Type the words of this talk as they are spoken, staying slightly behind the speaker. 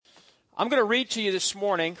I'm going to read to you this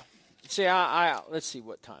morning. See, let's see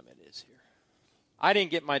what time it is here. I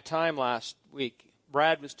didn't get my time last week.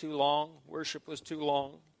 Brad was too long. Worship was too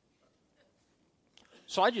long.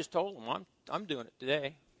 So I just told him I'm doing it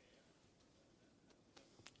today.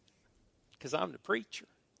 Because I'm the preacher.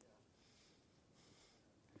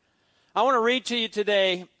 I want to read to you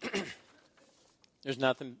today. There's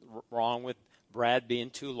nothing wrong with Brad being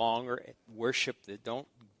too long or worship that don't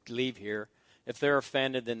leave here. If they're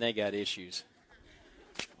offended, then they got issues.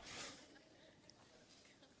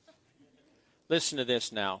 Listen to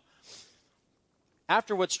this now.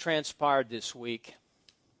 After what's transpired this week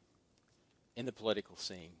in the political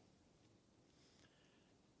scene,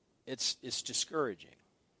 it's discouraging.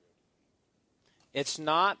 It's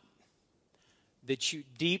not that you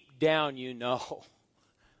deep down you know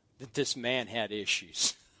that this man had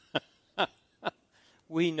issues.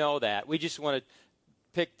 We know that. We just want to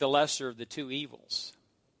pick the lesser of the two evils.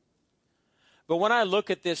 But when I look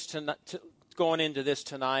at this going into this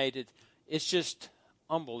tonight, it's just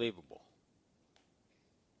unbelievable.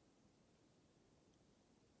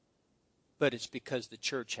 But it's because the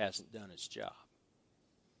church hasn't done its job.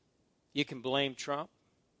 You can blame Trump.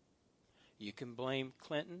 You can blame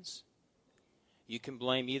Clinton's. You can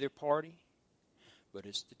blame either party. But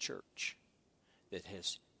it's the church that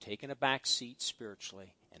has taken a back seat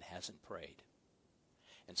spiritually and hasn't prayed.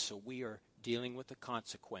 And so we are dealing with the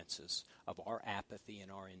consequences of our apathy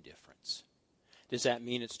and our indifference. Does that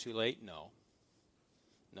mean it's too late? No.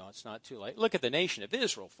 No, it's not too late. Look at the nation of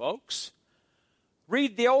Israel, folks.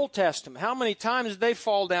 Read the Old Testament. How many times did they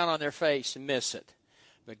fall down on their face and miss it?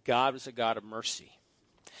 But God was a God of mercy.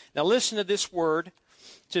 Now listen to this word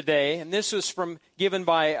today, and this was given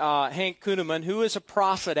by Hank Kuhneman, who is a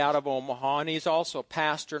prophet out of Omaha, and he's also a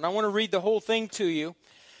pastor. And I want to read the whole thing to you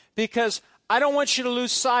because I don't want you to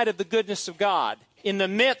lose sight of the goodness of God in the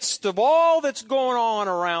midst of all that's going on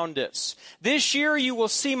around us. This year you will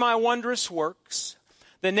see my wondrous works.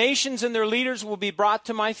 The nations and their leaders will be brought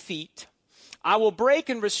to my feet. I will break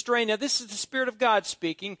and restrain. Now this is the Spirit of God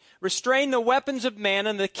speaking. Restrain the weapons of man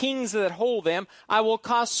and the kings that hold them. I will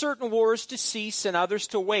cause certain wars to cease and others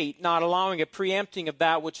to wait, not allowing a preempting of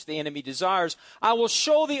that which the enemy desires. I will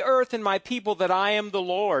show the earth and my people that I am the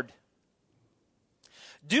Lord.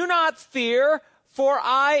 Do not fear, for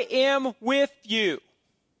I am with you.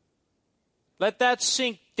 Let that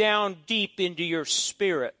sink down deep into your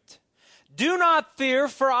spirit. Do not fear,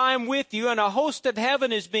 for I am with you, and a host of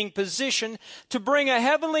heaven is being positioned to bring a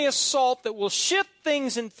heavenly assault that will shift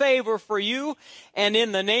things in favor for you and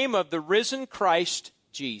in the name of the risen Christ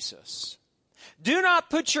Jesus. Do not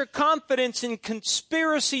put your confidence in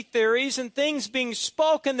conspiracy theories and things being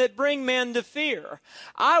spoken that bring men to fear.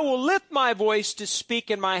 I will lift my voice to speak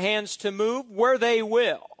and my hands to move where they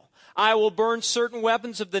will. I will burn certain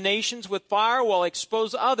weapons of the nations with fire while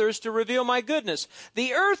expose others to reveal my goodness.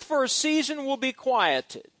 The earth for a season will be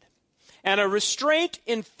quieted and a restraint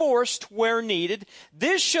enforced where needed.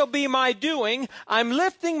 This shall be my doing. I'm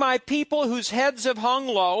lifting my people whose heads have hung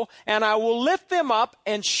low, and I will lift them up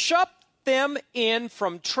and shut them in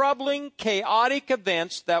from troubling, chaotic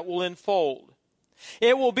events that will unfold.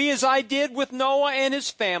 It will be as I did with Noah and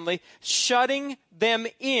his family, shutting them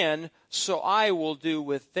in, so I will do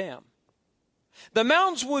with them. The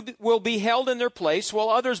mountains will be held in their place while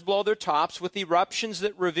others blow their tops with eruptions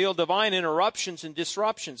that reveal divine interruptions and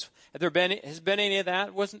disruptions. Has been any of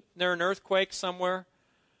that? Wasn't there an earthquake somewhere?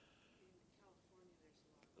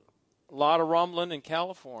 A lot of rumbling in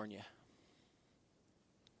California.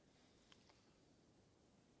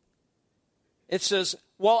 It says,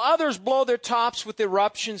 while others blow their tops with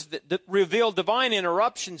eruptions that reveal divine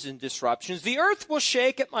interruptions and disruptions, the earth will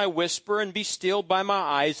shake at my whisper and be stilled by my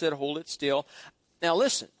eyes that hold it still. Now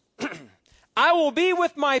listen, I will be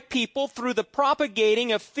with my people through the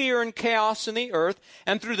propagating of fear and chaos in the earth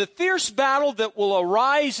and through the fierce battle that will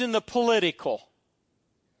arise in the political.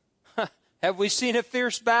 Have we seen a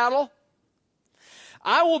fierce battle?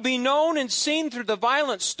 I will be known and seen through the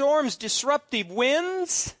violent storms, disruptive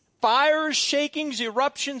winds, fires, shakings,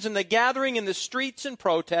 eruptions, and the gathering in the streets and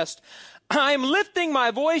protest. I am lifting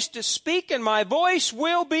my voice to speak, and my voice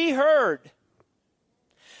will be heard.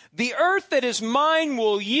 The earth that is mine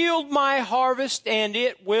will yield my harvest, and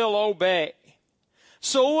it will obey.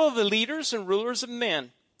 So will the leaders and rulers of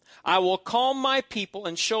men. I will calm my people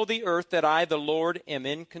and show the earth that I, the Lord, am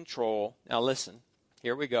in control. Now listen,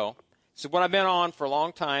 here we go. This is what I've been on for a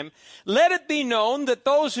long time. Let it be known that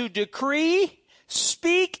those who decree,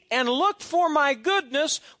 speak, and look for my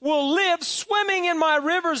goodness will live swimming in my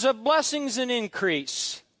rivers of blessings and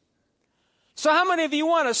increase. So how many of you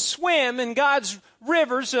want to swim in God's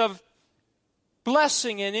rivers of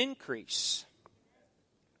blessing and increase.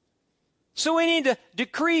 So we need to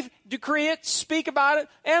decree it, speak about it,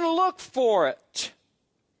 and look for it.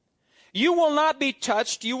 You will not be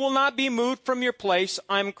touched. You will not be moved from your place.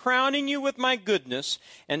 I'm crowning you with my goodness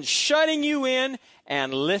and shutting you in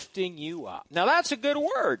and lifting you up. Now that's a good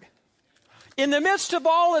word. In the midst of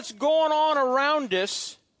all that's going on around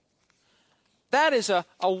us, that is a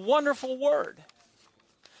wonderful word.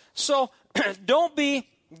 So don't be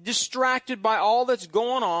distracted by all that's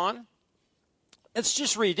going on. It's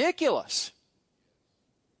just ridiculous.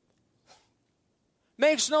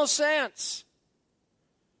 Makes no sense.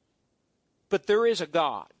 But there is a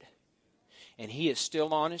God, and He is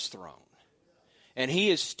still on His throne, and He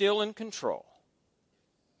is still in control.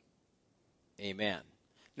 Amen.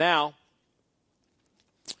 Now,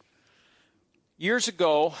 years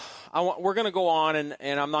ago, we're going to go on,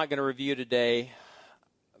 and I'm not going to review today,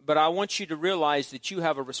 but I want you to realize that you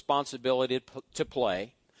have a responsibility to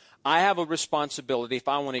play. I have a responsibility if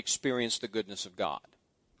I want to experience the goodness of God.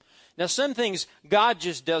 Now, some things God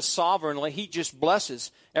just does sovereignly. He just blesses.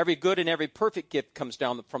 Every good and every perfect gift comes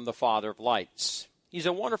down from the Father of lights. He's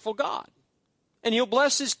a wonderful God. And He'll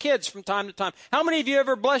bless His kids from time to time. How many of you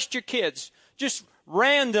ever blessed your kids? Just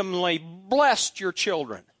randomly blessed your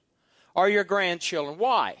children or your grandchildren.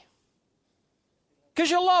 Why? Because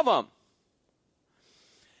you love them.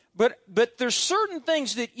 But there's certain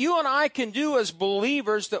things that you and I can do as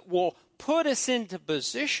believers that will put us into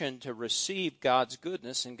position to receive God's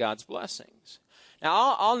goodness and God's blessings.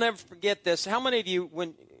 Now, I'll never forget this. How many of you,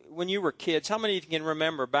 when you were kids, how many of you can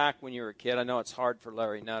remember back when you were a kid? I know it's hard for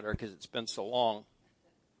Larry Nutter because it's been so long.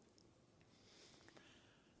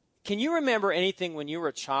 Can you remember anything when you were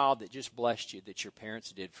a child that just blessed you that your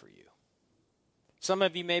parents did for you? Some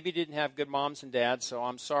of you maybe didn't have good moms and dads, so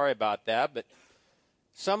I'm sorry about that, but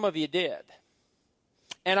some of you did.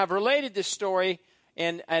 And I've related this story,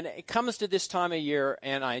 and it comes to this time of year,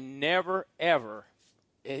 and I never, ever,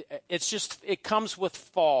 it comes with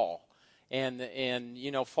fall. And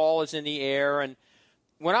you know, fall is in the air. And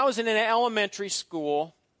when I was in an elementary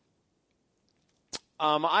school,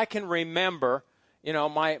 I can remember, you know,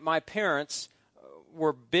 my parents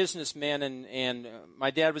were businessmen, and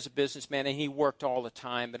my dad was a businessman, and he worked all the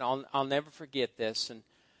time. But I'll never forget this. And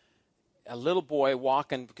a little boy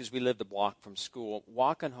walking, because we lived a block from school,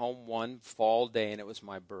 walking home one fall day, and it was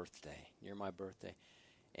my birthday, near my birthday.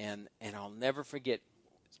 And I'll never forget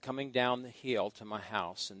coming down the hill to my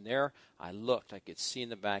house, and there I looked. I could see in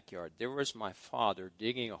the backyard. There was my father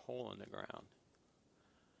digging a hole in the ground.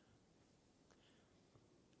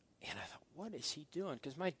 And I thought, what is he doing?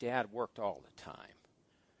 Because my dad worked all the time.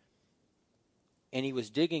 And he was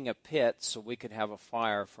digging a pit so we could have a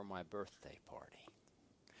fire for my birthday party.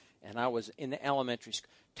 And I was in the elementary school.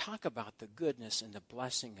 Talk about the goodness and the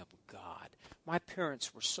blessing of God. My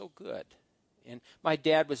parents were so good. And my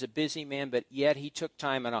dad was a busy man, but yet he took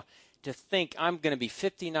time to think, I'm going to be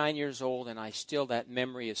 59 years old, and that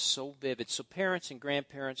memory is so vivid. So parents and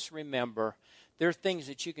grandparents, remember, there are things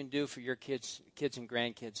that you can do for your kids and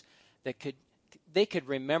grandkids that they could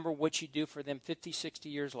remember what you do for them 50, 60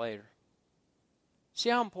 years later.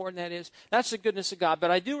 See how important that is? That's the goodness of God.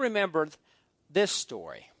 But I do remember this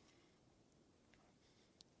story.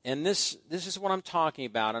 And this is what I'm talking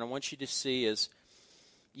about, and I want you to see is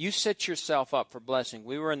you set yourself up for blessing.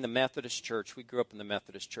 We were in the Methodist church. We grew up in the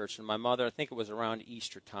Methodist church, and my mother, I think it was around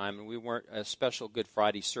Easter time, and we weren't a special Good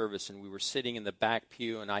Friday service, and we were sitting in the back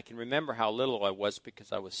pew, and I can remember how little I was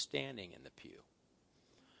because I was standing in the pew.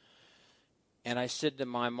 And I said to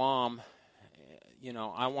my mom, you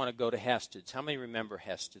know, I want to go to Hested's. How many remember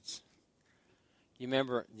Hested's? You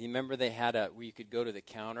remember they had where you could go to the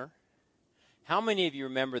counter? How many of you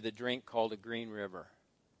remember the drink called a Green River?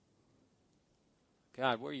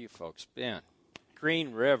 God, where you folks been?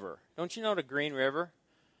 Green River. Don't you know the Green River?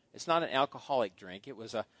 It's not an alcoholic drink. It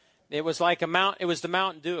was the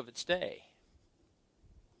Mountain Dew of its day.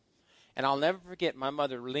 And I'll never forget my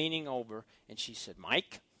mother leaning over, and she said,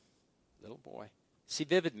 Mike, little boy, see,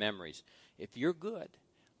 vivid memories. If you're good,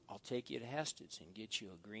 I'll take you to Hested's and get you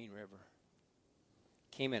a Green River.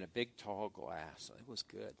 Came in a big, tall glass. It was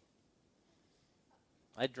good.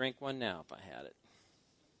 I'd drink one now if I had it.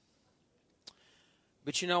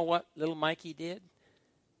 But you know what little Mikey did?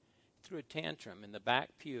 He threw a tantrum in the back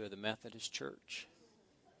pew of the Methodist church.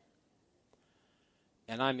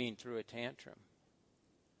 And I mean threw a tantrum.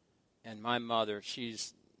 And my mother, she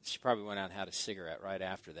probably went out and had a cigarette right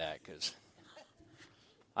after that, because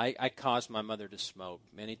I caused my mother to smoke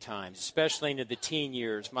many times, especially into the teen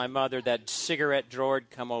years. My mother, that cigarette drawer would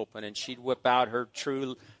come open, and she'd whip out her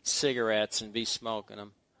true cigarettes and be smoking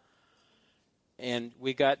them. And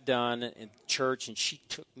we got done in church, and she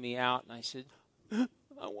took me out, and I said,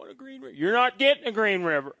 I want a Green River. You're not getting a Green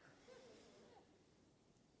River.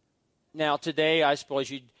 Now, today, I suppose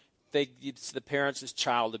you'd think it's the parents'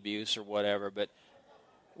 child abuse or whatever, but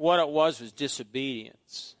what it was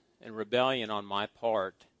disobedience and rebellion on my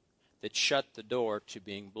part that shut the door to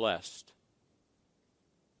being blessed.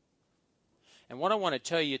 And what I want to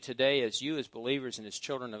tell you today is you as believers and as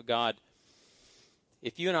children of God,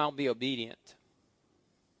 if you and I will be obedient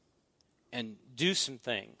and do some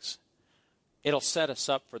things, it'll set us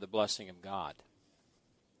up for the blessing of God.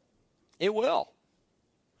 It will.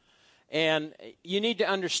 And you need to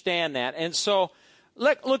understand that. And so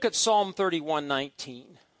look at Psalm 31:19.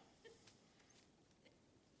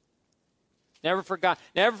 Never forgot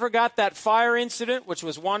that fire incident, which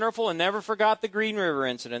was wonderful, and never forgot the Green River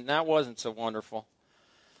incident. That wasn't so wonderful.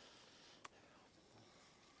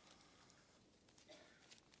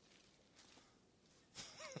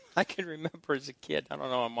 I can remember as a kid, I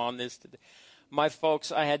don't know, I'm on this today. My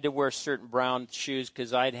folks, I had to wear certain brown shoes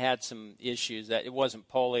because I'd had some issues. That it wasn't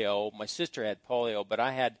polio. My sister had polio, but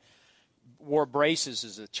I wore braces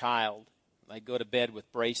as a child. I'd go to bed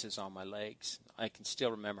with braces on my legs. I can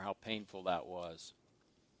still remember how painful that was.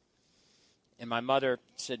 And my mother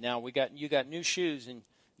said, "Now you got new shoes, and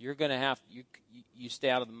you're going to have you stay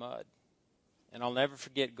out of the mud." And I'll never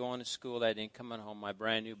forget going to school that day and coming home. My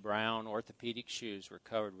brand new brown orthopedic shoes were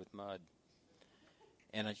covered with mud.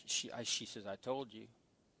 And she says, "I told you."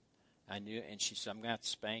 I knew, and she said, "I'm going to have to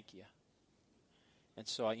spank you." And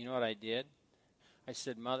so you know what I did? I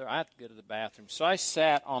said, "Mother, I have to go to the bathroom." So I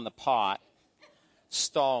sat on the pot,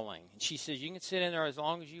 stalling. And she says, "You can sit in there as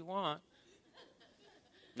long as you want."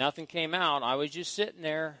 Nothing came out. I was just sitting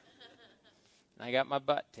there, and I got my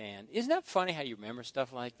butt tanned. Isn't that funny how you remember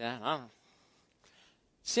stuff like that? I don't know.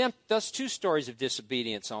 See, that's two stories of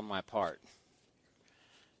disobedience on my part.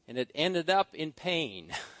 And it ended up in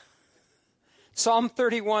pain. Psalm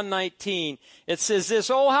 31:19, it says this,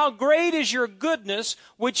 "Oh, how great is your goodness,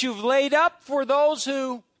 which you've laid up for those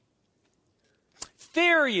who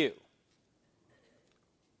fear you,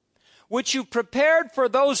 which you've prepared for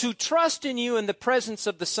those who trust in you in the presence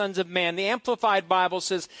of the sons of man." The Amplified Bible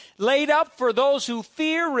says, "laid up for those who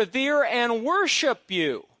fear, revere, and worship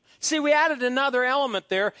you." See, we added another element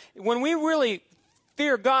there. When we really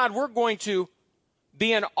fear God, we're going to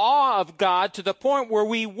be in awe of God to the point where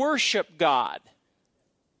we worship God.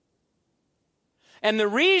 And the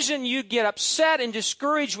reason you get upset and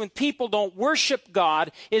discouraged when people don't worship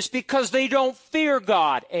God is because they don't fear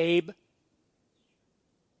God, Abe.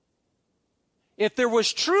 If there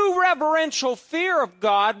was true reverential fear of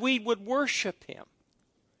God, we would worship Him.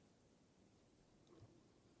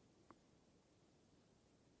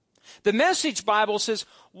 The Message Bible says,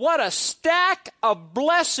 "What a stack of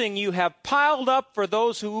blessing you have piled up for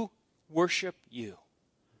those who worship you."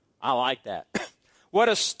 I like that. What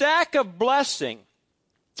a stack of blessing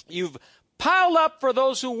you've piled up for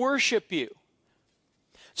those who worship you.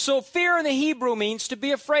 So fear in the Hebrew means to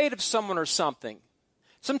be afraid of someone or something.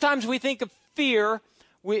 Sometimes we think of fear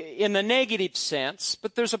in the negative sense,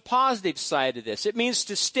 but there's a positive side to this. It means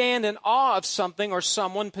to stand in awe of something or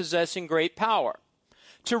someone possessing great power.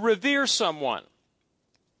 To revere someone.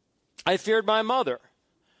 I feared my mother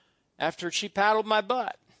after she paddled my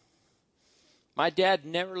butt. My dad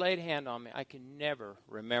never laid a hand on me. I can never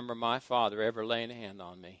remember my father ever laying a hand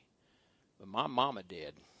on me. But my mama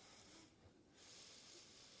did.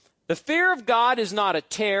 The fear of God is not a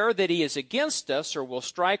terror that He is against us or will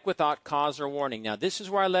strike without cause or warning. Now, this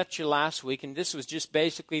is where I left you last week, and this was just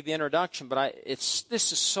basically the introduction, but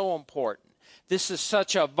this is so important. This is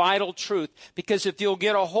such a vital truth, because if you'll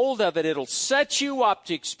get a hold of it, it'll set you up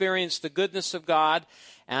to experience the goodness of God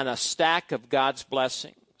and a stack of God's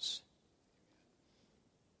blessings.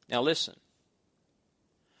 Now listen.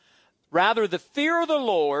 Rather, the fear of the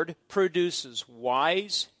Lord produces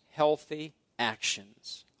wise, healthy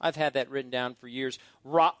actions. I've had that written down for years.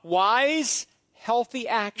 Wise, healthy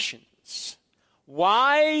actions.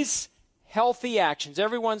 Wise, healthy actions.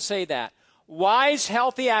 Everyone say that. Wise,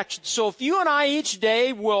 healthy actions. So if you and I each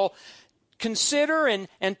day will consider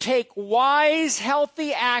and take wise,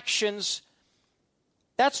 healthy actions,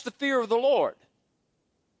 that's the fear of the Lord.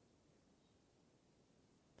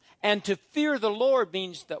 And to fear the Lord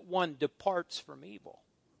means that one departs from evil.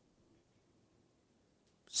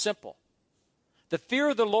 Simple. The fear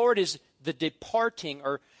of the Lord is the departing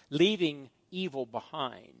or leaving evil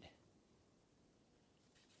behind.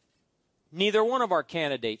 Neither one of our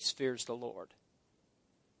candidates fears the Lord.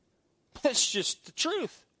 That's just the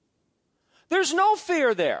truth. There's no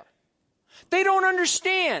fear there. They don't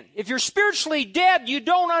understand. If you're spiritually dead, you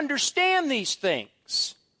don't understand these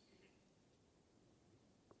things.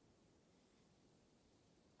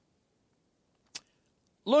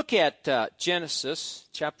 Look at Genesis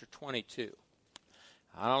chapter 22.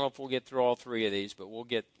 I don't know if we'll get through all three of these, but we'll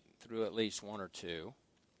get through at least one or two.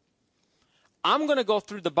 I'm going to go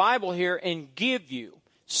through the Bible here and give you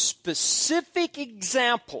specific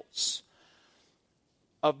examples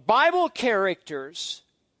of Bible characters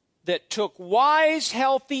that took wise,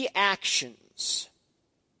 healthy actions.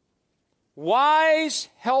 Wise,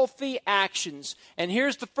 healthy actions. And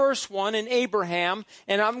here's the first one in Abraham,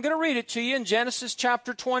 and I'm going to read it to you in Genesis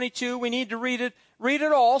chapter 22. We need to read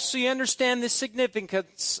it all so you understand the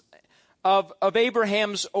significance of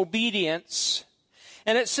Abraham's obedience.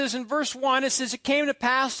 And it says in verse 1, it says, it came to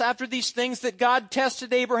pass after these things that God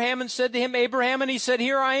tested Abraham and said to him, Abraham, and he said,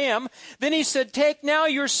 here I am. Then he said, take now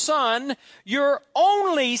your son, your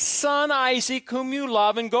only son Isaac, whom you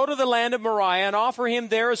love, and go to the land of Moriah and offer him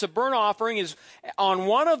there as a burnt offering is on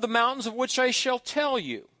one of the mountains of which I shall tell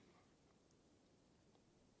you.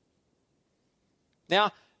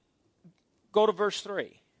 Now, go to verse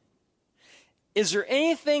 3. Is there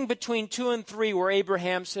anything between 2 and 3 where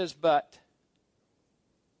Abraham says, but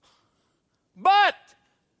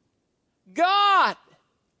God,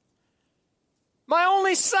 my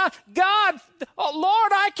only son, God, oh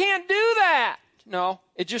Lord, I can't do that. No,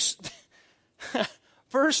 it just,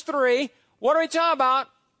 verse 3, what are we talking about?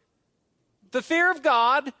 The fear of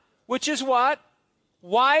God, which is what?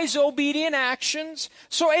 Wise, obedient actions.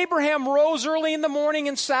 So Abraham rose early in the morning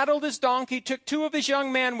and saddled his donkey, took 2 of his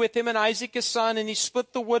young men with him and Isaac his son, and he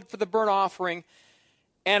split the wood for the burnt offering,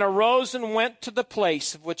 and arose and went to the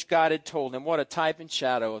place of which God had told him. What a type and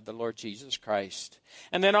shadow of the Lord Jesus Christ.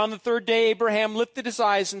 And then on the 3rd day, Abraham lifted his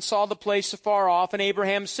eyes and saw the place afar off. And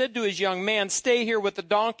Abraham said to his young man, stay here with the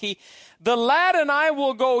donkey. The lad and I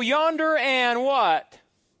will go yonder and what?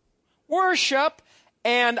 Worship,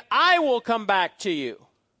 and I will come back to you.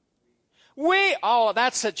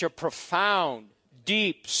 That's such a profound,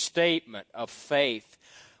 deep statement of faith.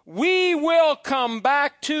 We will come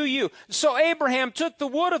back to you. So Abraham took the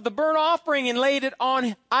wood of the burnt offering and laid it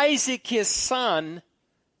on Isaac his son,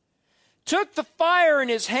 took the fire in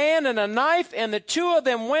his hand and a knife, and the 2 of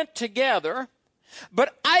them went together.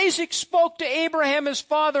 But Isaac spoke to Abraham his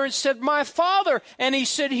father and said, my father. And he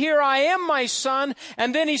said, here I am, my son.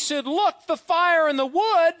 And then he said, look, the fire and the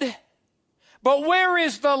wood, but where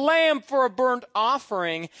is the lamb for a burnt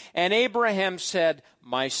offering? And Abraham said,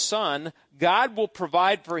 my son, God will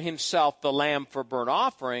provide for himself the lamb for burnt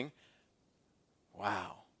offering.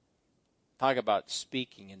 Wow. Talk about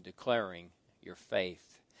speaking and declaring your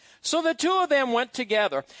faith. So the 2 of them went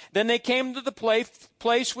together. Then they came to the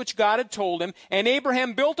place which God had told him. And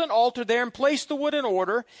Abraham built an altar there and placed the wood in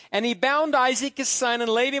order. And he bound Isaac his son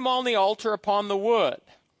and laid him on the altar upon the wood.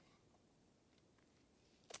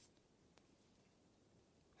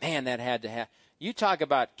 Man, that had to happen. You talk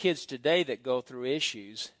about kids today that go through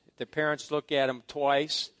issues. If their parents look at them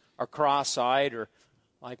twice, or cross-eyed, or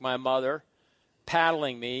like my mother,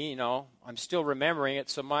 paddling me, I'm still remembering it,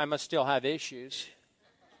 so I must still have issues.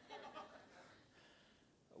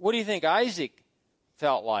 What do you think Isaac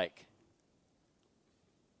felt like?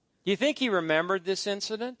 Do you think he remembered this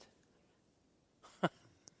incident?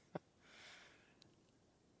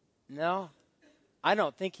 No. I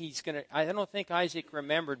don't think Isaac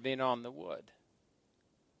remembered being on the wood.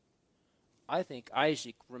 I think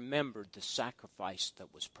Isaac remembered the sacrifice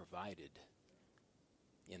that was provided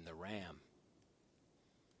in the ram.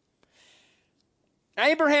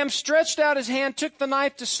 Abraham stretched out his hand, took the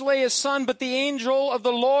knife to slay his son, but the angel of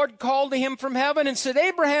the Lord called to him from heaven and said,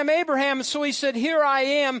 Abraham, Abraham. And so he said, here I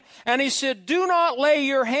am. And he said, do not lay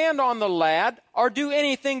your hand on the lad or do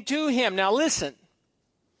anything to him. Now listen.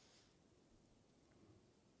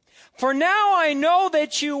 For now I know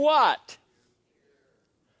that you what?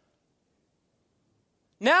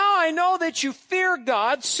 Now I know that you fear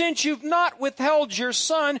God, since you've not withheld your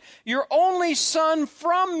son, your only son,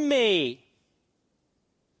 from me.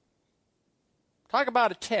 Talk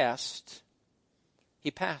about a test.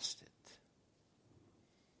 He passed it.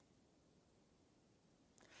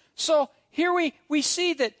 So here we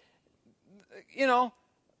see that,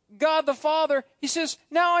 God the Father, he says,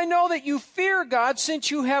 now I know that you fear God,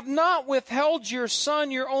 since you have not withheld your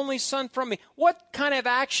son, your only son, from me. What kind of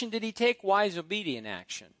action did he take? Wise, obedient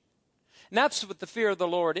action. And that's what the fear of the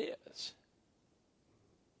Lord is.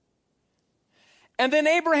 And then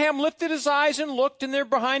Abraham lifted his eyes and looked, and there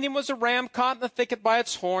behind him was a ram caught in the thicket by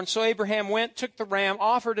its horn. So Abraham went, took the ram,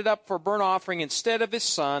 offered it up for a burnt offering instead of his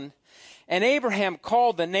son. And Abraham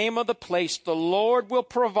called the name of the place, the Lord will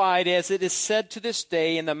provide, as it is said to this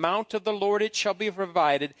day, in the mount of the Lord it shall be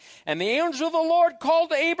provided. And the angel of the Lord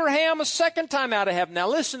called to Abraham a second time out of heaven. Now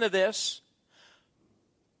listen to this.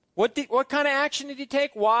 What kind of action did he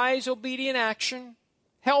take? Wise, obedient action,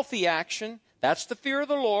 healthy action. That's the fear of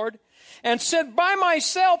the Lord. And said, by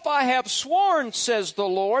myself I have sworn, says the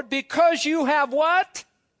Lord, because you have what?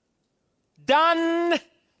 Done.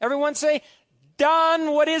 Everyone say,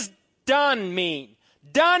 done. What is done mean?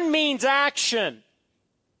 Done means action.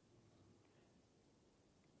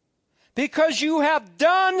 Because you have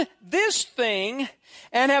done this thing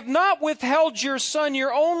and have not withheld your son,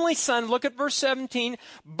 your only son. Look at verse 17.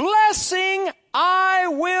 Blessing, I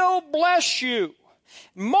will bless you.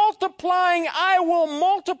 Multiplying, I will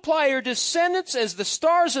multiply your descendants as the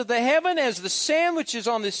stars of the heaven, as the sand which is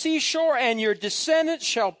on the seashore, and your descendants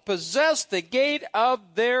shall possess the gate of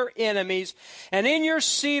their enemies. And in your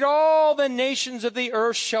seed all the nations of the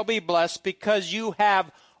earth shall be blessed, because you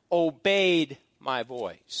have obeyed my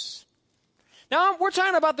voice. Now, we're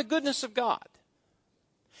talking about the goodness of God.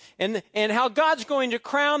 And how God's going to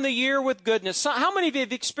crown the year with goodness. How many of you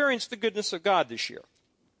have experienced the goodness of God this year?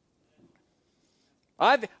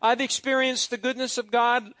 I've experienced the goodness of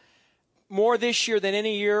God more this year than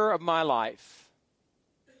any year of my life.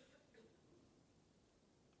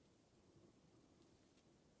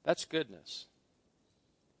 That's goodness.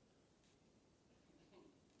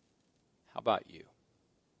 How about you?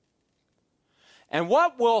 And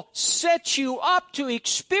what will set you up to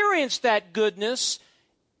experience that goodness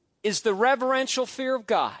is the reverential fear of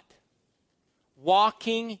God.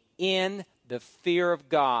 Walking in the fear of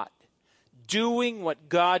God. Doing what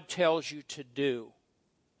God tells you to do.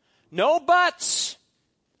 No buts.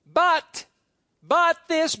 But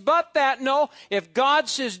this, but that. No, if God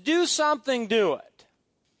says do something, do it.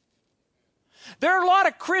 There are a lot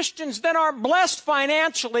of Christians that aren't blessed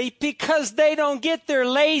financially because they don't get their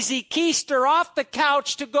lazy keister off the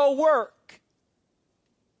couch to go work.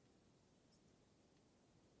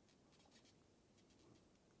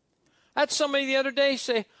 I had somebody the other day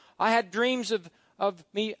say, I had dreams of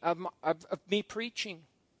me preaching.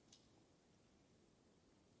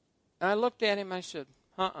 And I looked at him, I said,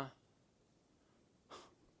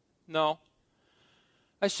 no.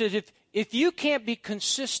 I said, if you can't be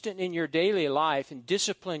consistent in your daily life and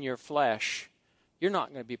discipline your flesh, you're not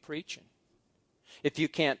going to be preaching. If you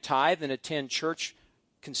can't tithe and attend church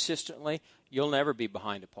consistently, you'll never be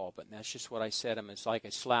behind a pulpit. And that's just what I said to him. It's like I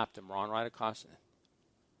slapped him, Ron, right across it.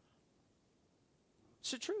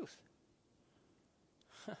 It's the truth.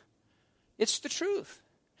 It's the truth.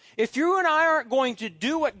 If you and I aren't going to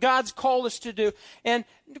do what God's called us to do, and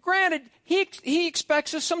granted, He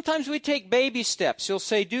expects us, sometimes we take baby steps. He'll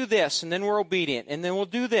say, do this, and then we're obedient, and then we'll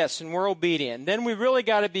do this, and we're obedient. And then we really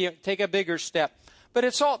got to take a bigger step. But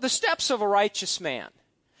it's all the steps of a righteous man.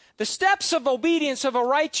 The steps of obedience of a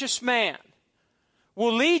righteous man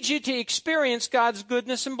will lead you to experience God's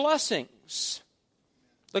goodness and blessings.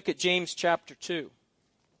 Look at James chapter 2.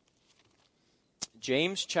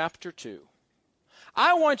 James chapter 2.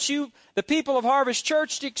 I want you, the people of Harvest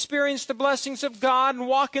Church, to experience the blessings of God and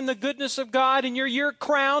walk in the goodness of God, and you're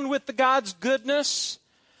crowned with the God's goodness.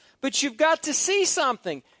 But you've got to see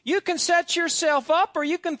something. You can set yourself up, or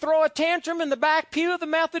you can throw a tantrum in the back pew of the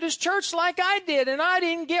Methodist church like I did, and I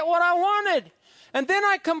didn't get what I wanted. And then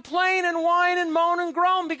I complain and whine and moan and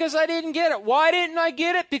groan because I didn't get it. Why didn't I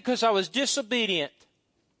get it? Because I was disobedient.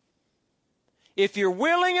 If you're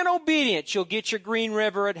willing and obedient, you'll get your Green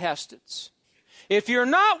River at Heston's. If you're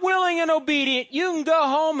not willing and obedient, you can go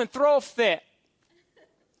home and throw a fit.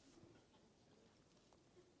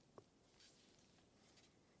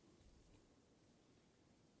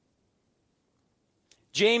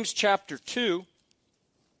 James chapter 2,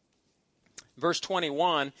 verse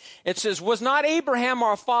 21, it says, was not Abraham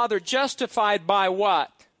our father justified by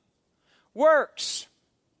what? Works.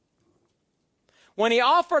 When he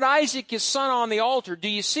offered Isaac his son on the altar, do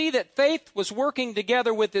you see that faith was working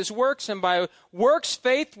together with his works, and by works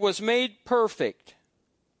faith was made perfect?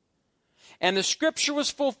 And the scripture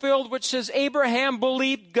was fulfilled which says, Abraham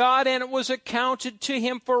believed God and it was accounted to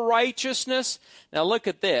him for righteousness. Now look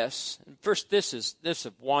at this. First, this is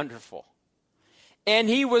wonderful. And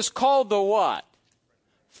he was called the what?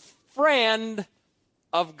 Friend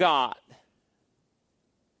of God.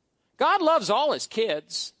 God loves all his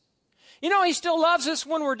kids. You know, he still loves us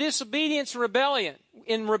when we're disobedient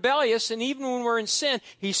and rebellious, and even when we're in sin,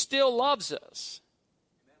 he still loves us.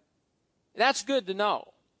 That's good to know.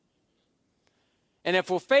 And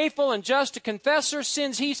if we're faithful and just to confess our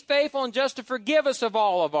sins, he's faithful and just to forgive us of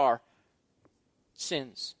all of our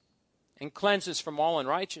sins and cleanses from all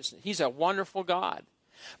unrighteousness. He's a wonderful God.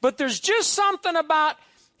 But there's just something about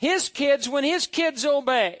his kids when his kids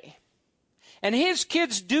obey. And his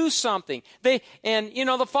kids do something. The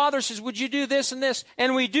Father says, would you do this and this?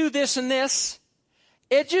 And we do this and this.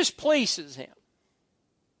 It just pleases him.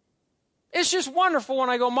 It's just wonderful when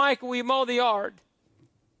I go, Michael, will you mow the yard?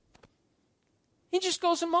 He just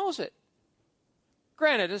goes and mows it.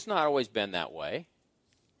 Granted, it's not always been that way.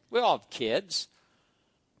 We all have kids.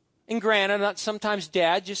 And granted, sometimes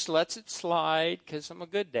Dad just lets it slide because I'm a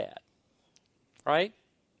good dad. Right?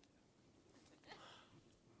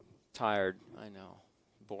 Tired, I know.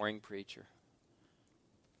 Boring preacher.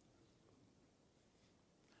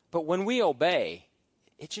 But when we obey,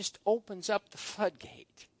 it just opens up the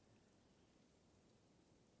floodgate.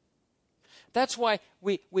 That's why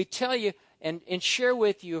we tell you and share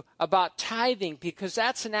with you about tithing, because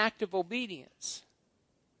that's an act of obedience.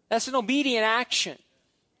 That's an obedient action.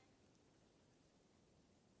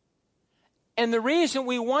 And the reason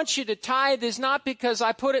we want you to tithe is not because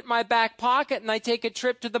I put it in my back pocket and I take a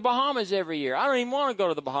trip to the Bahamas every year. I don't even want to go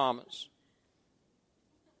to the Bahamas.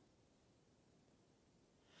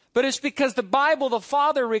 But it's because the Bible, the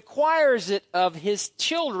Father requires it of his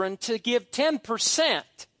children to give 10%.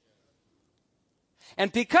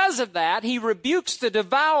 And because of that, he rebukes the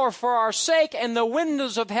devourer for our sake, and the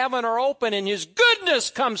windows of heaven are open, and his goodness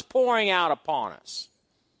comes pouring out upon us.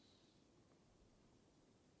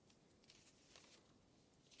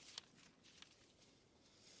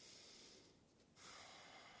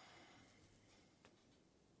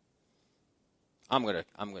 I'm gonna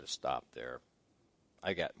stop there.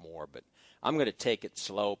 I got more, but I'm going to take it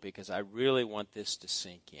slow because I really want this to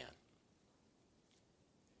sink in.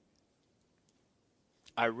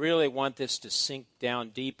 I really want this to sink down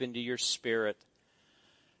deep into your spirit.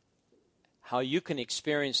 How you can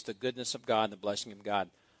experience the goodness of God and the blessing of God.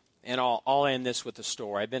 And I'll end this with a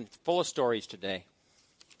story. I've been full of stories today.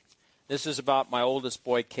 This is about my oldest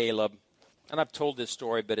boy, Caleb. And I've told this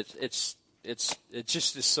story, but it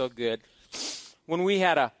just is so good. When we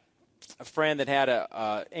had a friend that had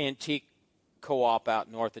a antique co-op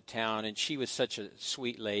out north of town, and she was such a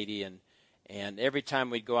sweet lady, and every time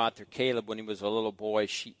we'd go out there, Caleb, when he was a little boy,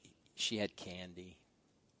 she had candy.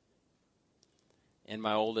 And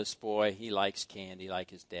my oldest boy, he likes candy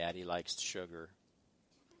like his dad. He likes sugar.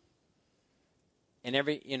 And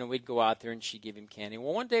we'd go out there and she'd give him candy.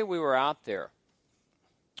 Well, one day we were out there,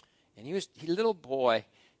 and little boy,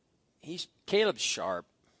 Caleb's sharp.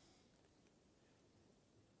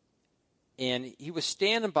 And he was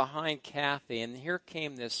standing behind Kathy, and here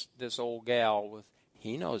came this old gal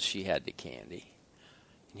he knows she had the candy.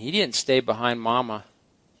 And he didn't stay behind Mama.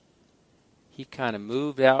 He kind of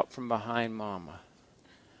moved out from behind Mama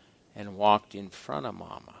and walked in front of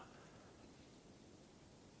Mama.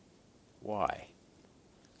 Why?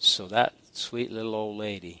 So that sweet little old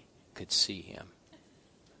lady could see him.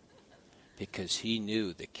 Because he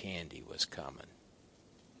knew the candy was coming.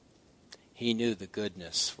 He knew the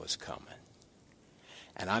goodness was coming.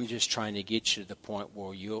 And I'm just trying to get you to the point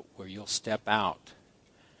where you'll step out,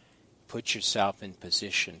 put yourself in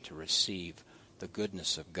position to receive the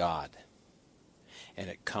goodness of God. And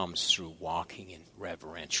it comes through walking in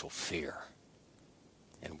reverential fear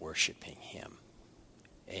and worshiping him.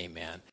 Amen.